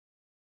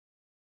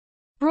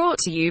Brought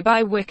to you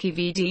by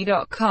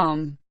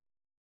WikiVidi.com.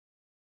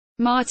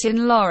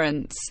 Martin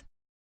Lawrence.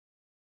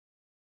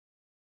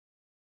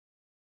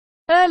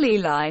 Early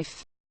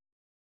life.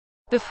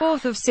 The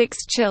fourth of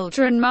 6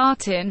 children,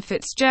 Martin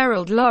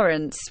Fitzgerald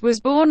Lawrence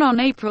was born on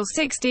April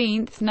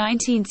 16,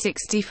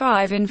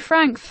 1965 in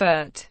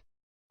Frankfurt,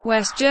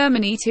 West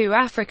Germany, to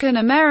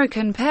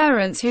African-American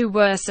parents who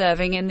were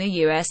serving in the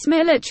U.S.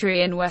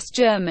 military in West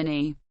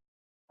Germany.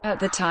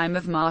 At the time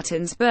of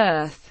Martin's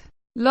birth,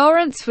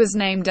 Lawrence was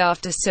named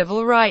after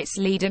civil rights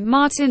leader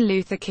Martin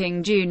Luther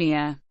King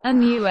Jr.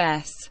 and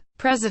U.S.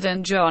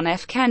 President John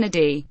F.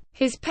 Kennedy.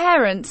 His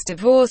parents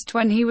divorced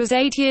when he was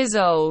 8 years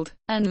old,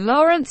 and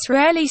Lawrence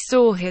rarely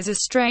saw his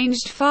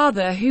estranged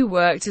father, who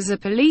worked as a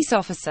police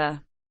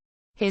officer.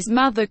 His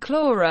mother,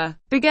 Clara,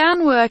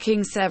 began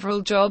working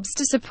several jobs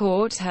to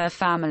support her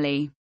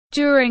family.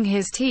 During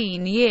his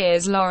teen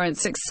years,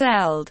 Lawrence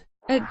excelled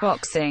at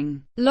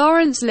boxing.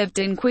 Lawrence lived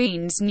in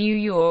Queens, New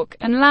York,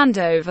 and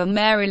Landover,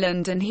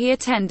 Maryland, and he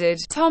attended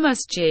Thomas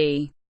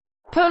G.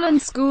 Pullen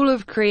School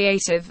of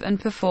Creative and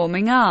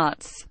Performing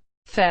Arts,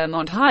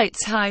 Fairmont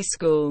Heights High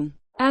School,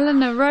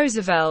 Eleanor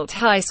Roosevelt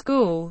High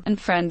School, and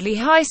Friendly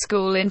High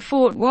School in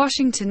Fort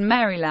Washington,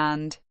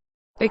 Maryland.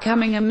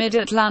 Becoming a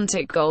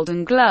Mid-Atlantic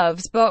Golden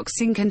Gloves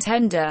boxing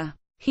contender,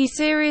 he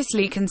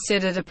seriously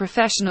considered a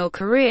professional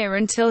career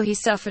until he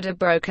suffered a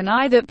broken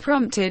eye that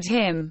prompted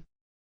him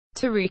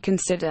to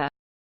reconsider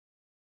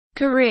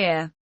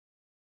career.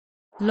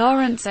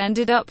 Lawrence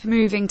ended up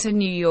moving to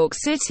New York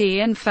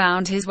City and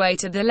found his way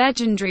to the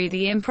legendary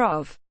The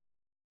Improv.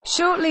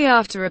 Shortly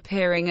after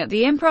appearing at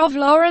the Improv,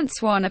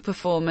 Lawrence won a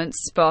performance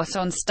spot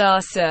on Star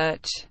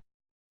Search.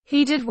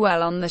 He did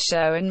well on the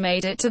show and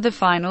made it to the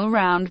final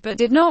round but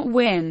did not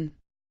win.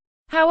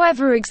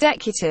 However,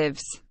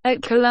 executives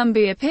at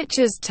Columbia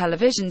Pictures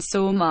Television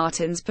saw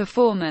Martin's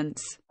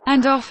performance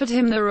and offered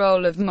him the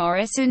role of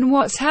Morris in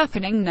What's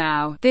Happening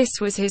Now. This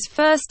was his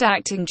first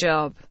acting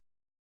job.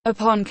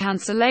 Upon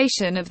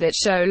cancellation of that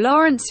show,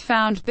 Lawrence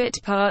found bit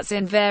parts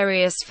in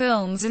various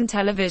films and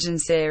television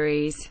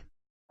series.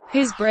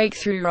 His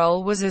breakthrough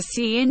role was as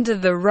C in Do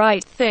the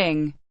Right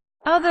Thing.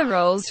 Other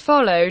roles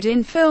followed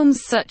in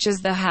films such as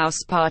the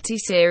House Party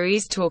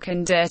series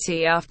Talkin'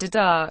 Dirty After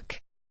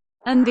Dark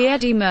and the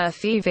Eddie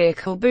Murphy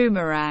vehicle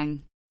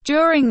Boomerang.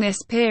 During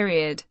this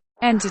period,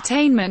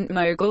 entertainment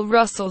mogul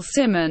Russell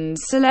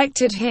Simmons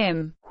selected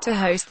him to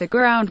host the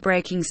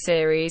groundbreaking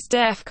series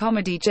Def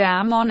Comedy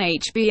Jam on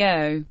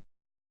HBO.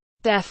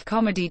 Def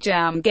Comedy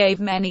Jam gave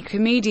many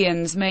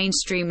comedians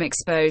mainstream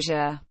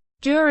exposure.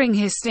 During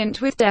his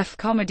stint with Def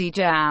Comedy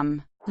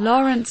Jam,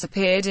 Lawrence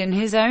appeared in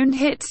his own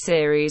hit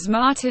series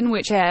Martin,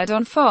 which aired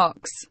on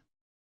Fox.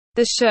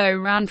 The show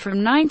ran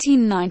from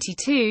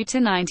 1992 to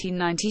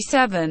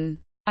 1997,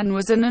 and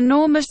was an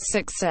enormous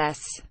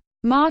success.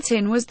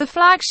 Martin was the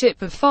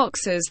flagship of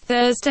Fox's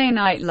Thursday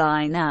night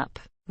lineup,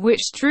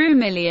 which drew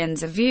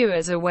millions of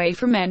viewers away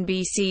from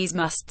NBC's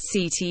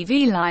must-see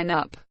TV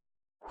lineup.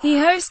 He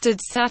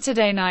hosted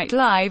Saturday Night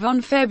Live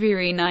on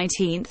February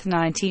 19,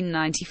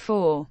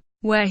 1994,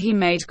 where he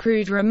made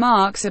crude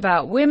remarks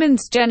about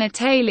women's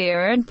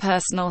genitalia and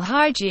personal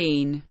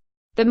hygiene.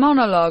 The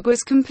monologue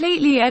was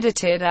completely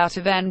edited out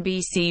of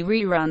NBC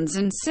reruns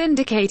and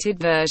syndicated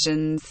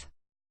versions,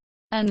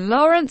 and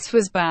Lawrence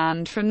was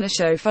banned from the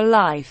show for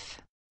life.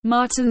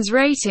 Martin's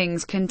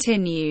ratings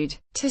continued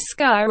to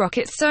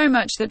skyrocket so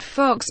much that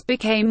Fox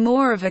became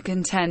more of a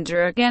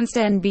contender against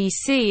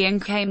NBC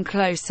and came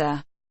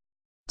closer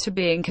to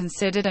being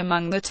considered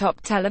among the top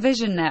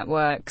television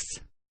networks.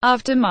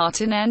 After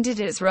Martin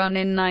ended its run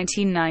in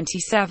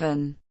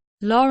 1997,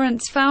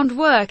 Lawrence found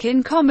work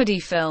in comedy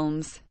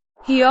films.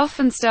 He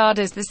often starred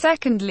as the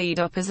second lead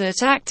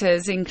opposite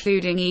actors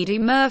including Eddie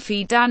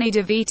Murphy, Danny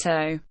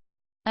DeVito,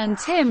 and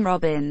Tim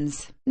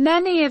Robbins.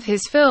 Many of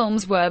his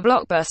films were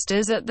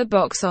blockbusters at the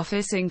box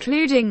office,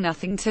 including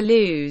Nothing to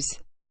Lose,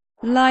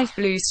 Life,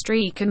 Blue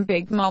Streak, and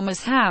Big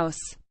Mama's House.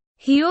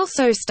 He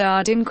also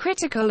starred in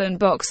critical and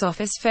box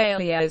office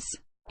failures,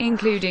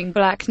 including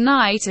Black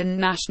Knight and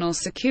National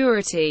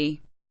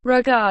Security.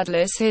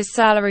 Regardless, his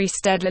salary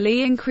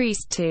steadily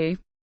increased to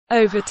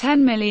over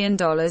 $10 million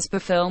per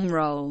film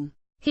role.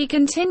 He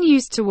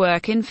continues to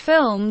work in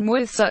film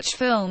with such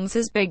films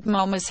as Big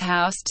Mama's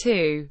House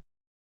 2,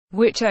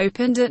 which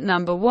opened at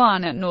number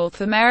 1 at North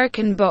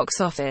American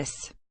box office,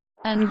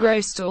 and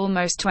grossed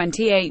almost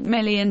 $28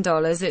 million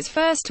its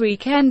first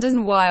weekend,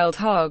 and Wild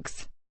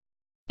Hogs,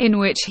 in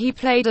which he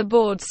played a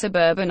bored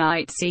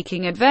suburbanite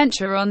seeking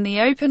adventure on the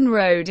open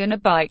road in a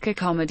biker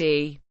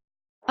comedy,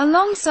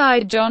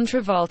 alongside John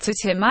Travolta,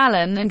 Tim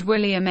Allen, and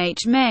William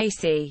H.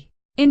 Macy.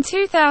 In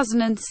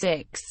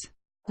 2006,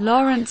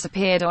 Lawrence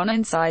appeared on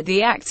Inside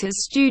the Actors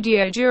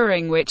Studio,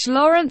 during which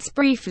Lawrence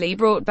briefly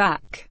brought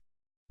back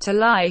to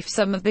life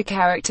some of the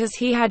characters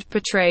he had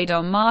portrayed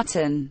on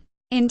Martin.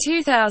 In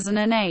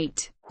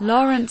 2008,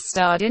 Lawrence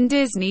starred in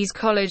Disney's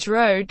College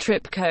Road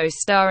Trip,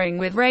 co-starring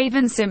with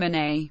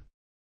Raven-Symoné.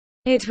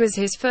 It was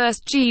his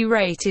first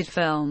G-rated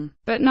film,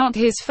 but not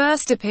his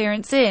first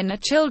appearance in a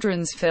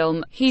children's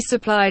film. He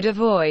supplied a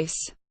voice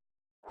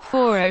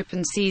for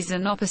open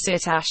season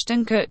opposite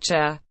Ashton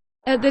Kutcher.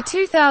 At the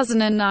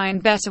 2009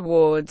 BET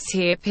Awards,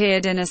 he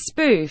appeared in a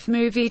spoof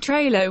movie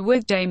trailer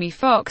with Jamie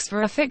Foxx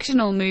for a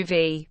fictional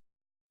movie,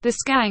 The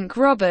Skank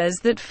Robbers,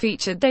 that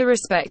featured their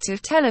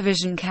respective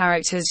television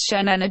characters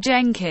Shenanna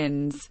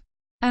Jenkins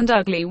and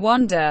Ugly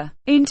Wanda.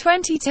 In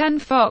 2010,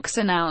 Fox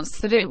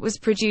announced that it was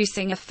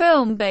producing a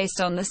film based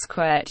on the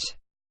sketch,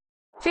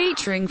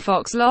 featuring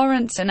Fox,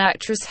 Lawrence and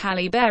actress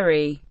Halle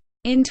Berry.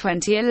 In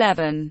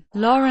 2011,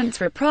 Lawrence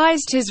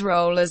reprised his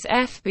role as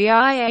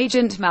FBI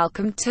agent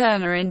Malcolm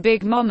Turner in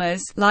Big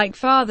Momma's Like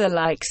Father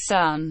Like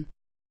Son,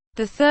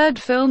 the third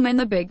film in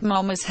the Big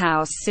Momma's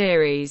House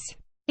series.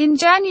 In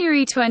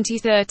January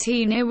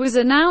 2013, it was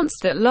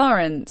announced that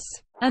Lawrence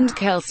and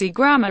Kelsey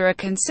Grammer are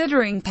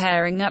considering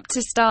pairing up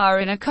to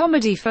star in a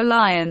comedy for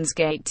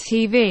Lionsgate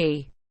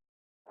TV.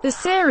 The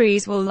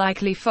series will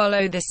likely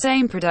follow the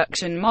same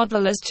production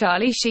model as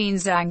Charlie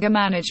Sheen's Anger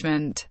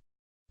Management,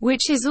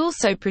 which is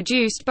also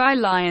produced by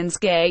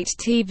Lionsgate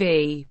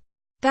TV.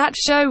 That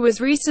show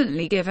was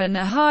recently given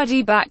a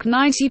Hardy Back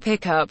 90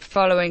 pickup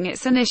following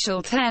its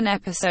initial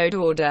 10-episode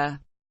order.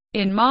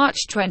 In March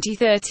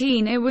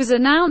 2013, it was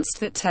announced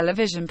that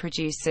television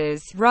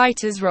producers,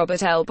 writers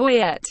Robert L.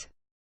 Boyett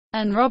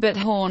and Robert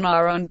Horn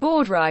are on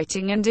board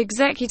writing and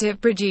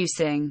executive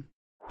producing.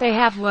 They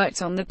have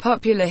worked on the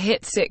popular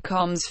hit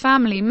sitcoms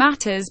Family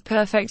Matters,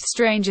 Perfect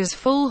Strangers,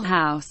 Full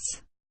House,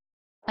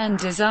 and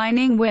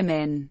Designing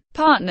Women.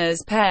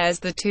 Partners pairs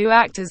the two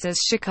actors as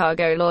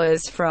Chicago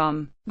lawyers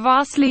from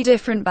vastly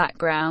different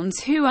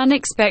backgrounds who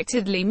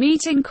unexpectedly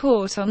meet in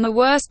court on the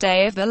worst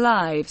day of their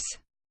lives.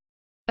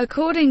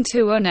 According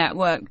to a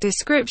network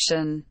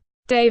description,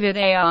 David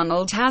A.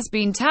 Arnold has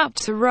been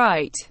tapped to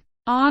write.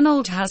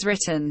 Arnold has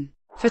written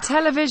for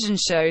television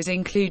shows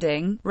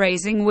including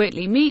Raising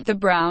Whitley, Meet the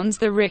Browns,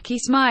 The Ricky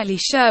Smiley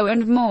Show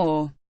and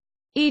more.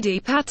 Edie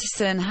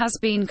Patterson has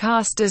been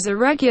cast as a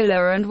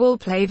regular and will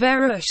play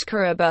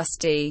Verushka, a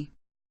busty,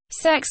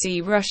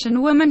 sexy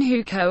Russian woman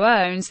who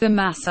co-owns the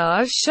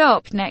massage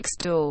shop next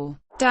door.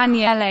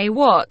 Danielle A.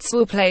 Watts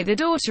will play the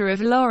daughter of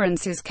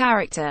Lawrence's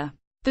character.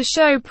 The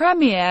show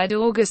premiered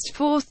August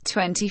 4,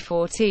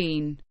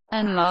 2014,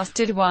 and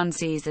lasted one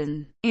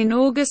season. In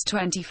August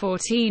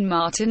 2014,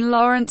 Martin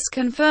Lawrence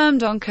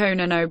confirmed on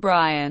Conan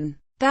O'Brien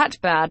that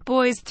Bad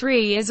Boys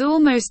 3 is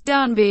almost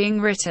done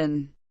being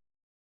written.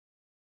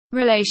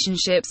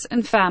 Relationships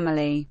and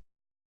family.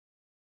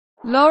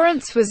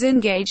 Lawrence was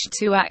engaged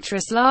to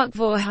actress Lark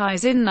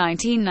Voorhees in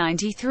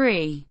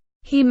 1993.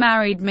 He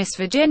married Miss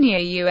Virginia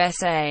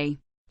USA,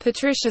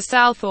 Patricia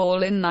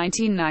Southall, in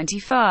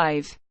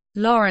 1995.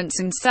 Lawrence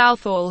and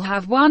Southall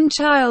have one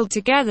child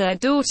together,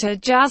 daughter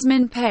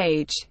Jasmine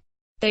Page.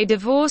 They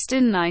divorced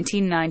in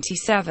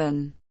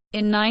 1997.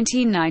 In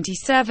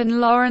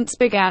 1997, Lawrence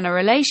began a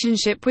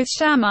relationship with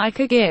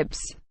Shamika Gibbs.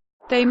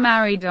 They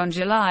married on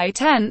July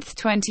 10,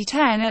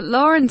 2010 at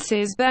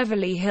Lawrence's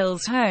Beverly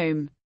Hills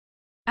home.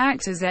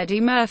 Actors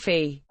Eddie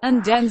Murphy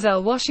and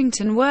Denzel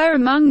Washington were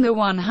among the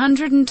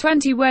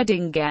 120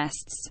 wedding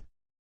guests.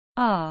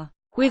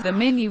 With the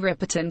Minnie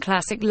Riperton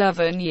classic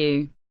Lovin'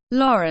 You.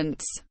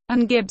 Lawrence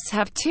and Gibbs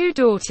have two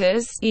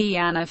daughters,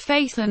 Iana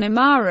Faith and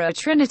Imara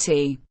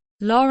Trinity.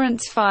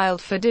 Lawrence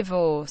filed for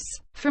divorce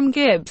from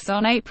Gibbs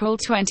on April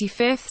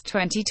 25,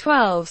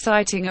 2012,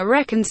 citing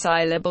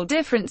irreconcilable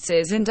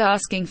differences and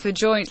asking for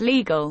joint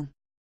legal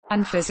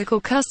and physical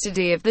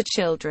custody of the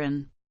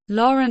children.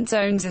 Lawrence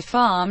owns a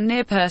farm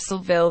near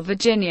Purcellville,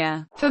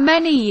 Virginia. For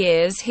many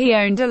years he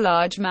owned a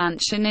large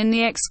mansion in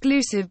the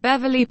exclusive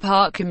Beverly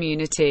Park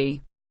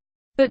community,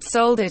 but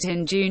sold it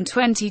in June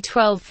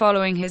 2012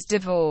 following his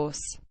divorce.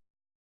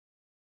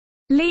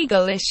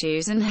 Legal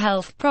issues and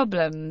health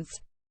problems.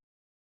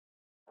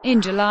 In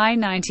July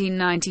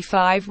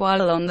 1995,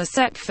 while on the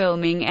set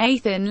filming A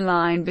Thin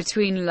Line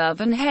Between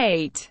Love and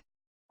Hate,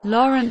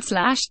 Lawrence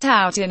lashed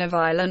out in a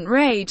violent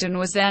rage and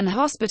was then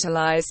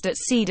hospitalized at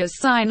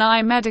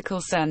Cedars-Sinai Medical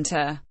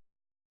Center.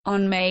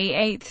 On May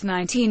 8,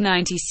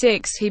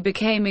 1996, he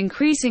became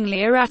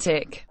increasingly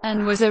erratic,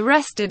 and was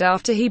arrested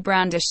after he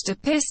brandished a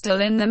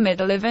pistol in the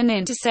middle of an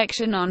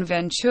intersection on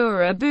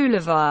Ventura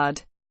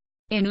Boulevard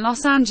in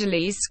Los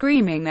Angeles,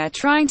 screaming, "They're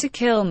trying to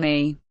kill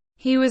me."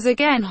 He was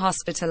again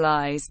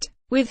hospitalized,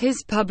 with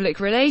his public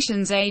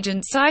relations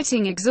agent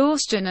citing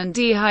exhaustion and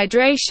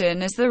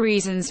dehydration as the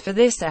reasons for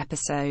this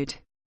episode.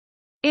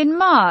 In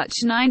March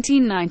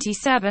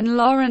 1997,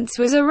 Lawrence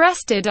was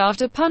arrested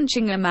after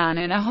punching a man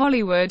in a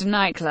Hollywood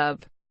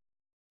nightclub.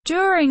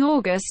 During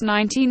August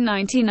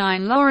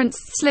 1999, Lawrence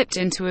slipped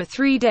into a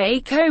 3-day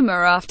coma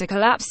after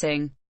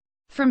collapsing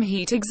from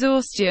heat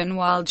exhaustion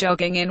while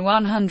jogging in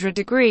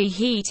 100-degree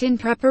heat in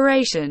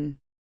preparation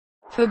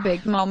for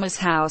Big Momma's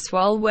house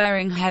while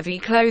wearing heavy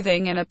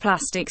clothing and a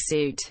plastic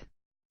suit.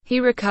 He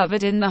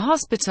recovered in the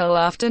hospital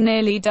after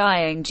nearly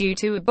dying due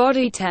to a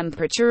body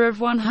temperature of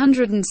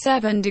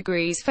 107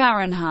 degrees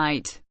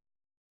Fahrenheit.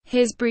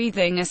 His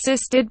breathing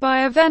assisted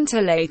by a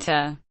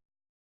ventilator.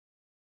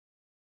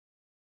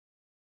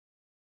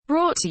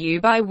 Brought to you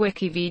by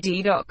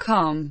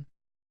WikiVidi.com.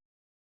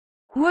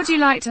 Would you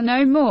like to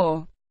know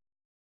more?